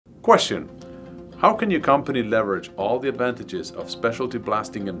Question: how can your company leverage all the advantages of specialty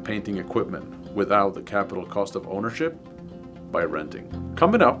blasting and painting equipment without the capital cost of ownership? By renting.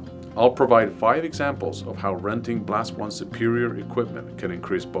 Coming up, I'll provide 5 examples of how renting BlastOne's superior equipment can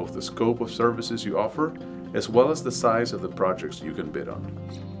increase both the scope of services you offer as well as the size of the projects you can bid on.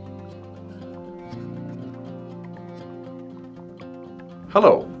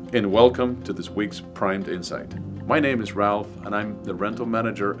 Hello, and welcome to this week's Primed Insight. My name is Ralph, and I'm the rental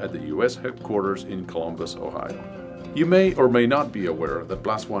manager at the U.S. headquarters in Columbus, Ohio. You may or may not be aware that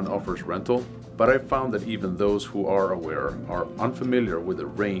BlastOne offers rental, but I've found that even those who are aware are unfamiliar with the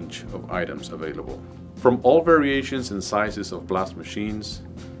range of items available. From all variations and sizes of blast machines,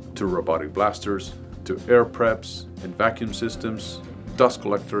 to robotic blasters, to air preps and vacuum systems, dust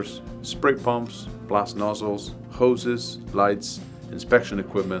collectors, spray pumps, blast nozzles, hoses, lights, inspection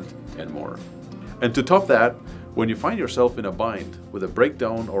equipment, and more. And to top that, when you find yourself in a bind with a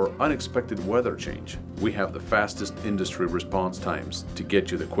breakdown or unexpected weather change, we have the fastest industry response times to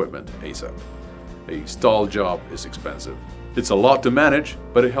get you the equipment ASAP. A stall job is expensive. It's a lot to manage,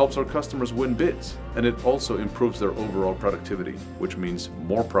 but it helps our customers win bids, and it also improves their overall productivity, which means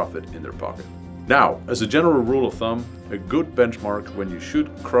more profit in their pocket. Now, as a general rule of thumb, a good benchmark when you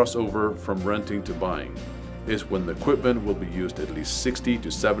should cross over from renting to buying is when the equipment will be used at least 60 to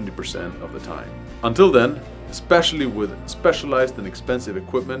 70% of the time. Until then, especially with specialized and expensive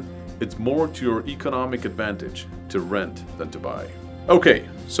equipment, it's more to your economic advantage to rent than to buy. Okay,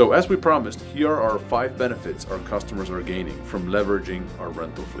 so as we promised, here are 5 benefits our customers are gaining from leveraging our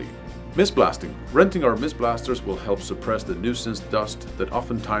rental fleet. Mist blasting. Renting our mist blasters will help suppress the nuisance dust that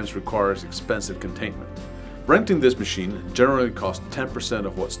oftentimes requires expensive containment. Renting this machine generally costs 10%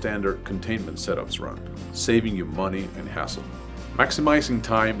 of what standard containment setups run, saving you money and hassle. Maximizing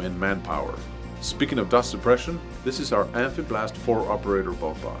time and manpower. Speaking of dust suppression, this is our Amphiblast 4-operator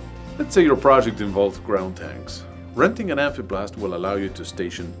BoatBot. Let's say your project involves ground tanks. Renting an Amphiblast will allow you to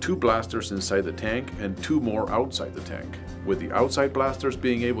station 2 blasters inside the tank and 2 more outside the tank, with the outside blasters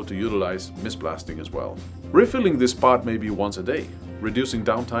being able to utilize mist blasting as well. Refilling this spot may be once a day, reducing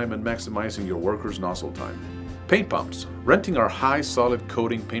downtime and maximizing your workers' nozzle time. Paint pumps. Renting our high solid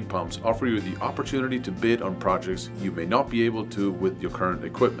coating paint pumps offer you the opportunity to bid on projects you may not be able to with your current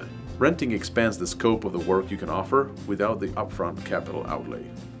equipment. Renting expands the scope of the work you can offer without the upfront capital outlay.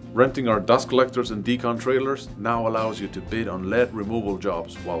 Renting our dust collectors and decon trailers now allows you to bid on lead removal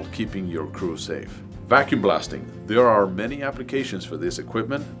jobs while keeping your crew safe. Vacuum blasting. There are many applications for this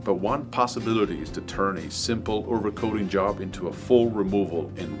equipment, but one possibility is to turn a simple overcoating job into a full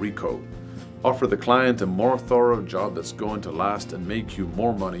removal and recoat. Offer the client a more thorough job that's going to last and make you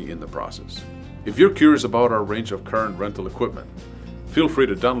more money in the process. If you're curious about our range of current rental equipment, feel free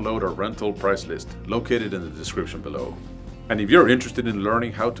to download our rental price list located in the description below. And if you're interested in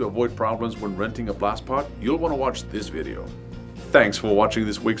learning how to avoid problems when renting a BlastPod, you'll want to watch this video. Thanks for watching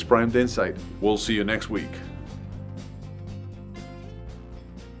this week's Primed Insight. We'll see you next week.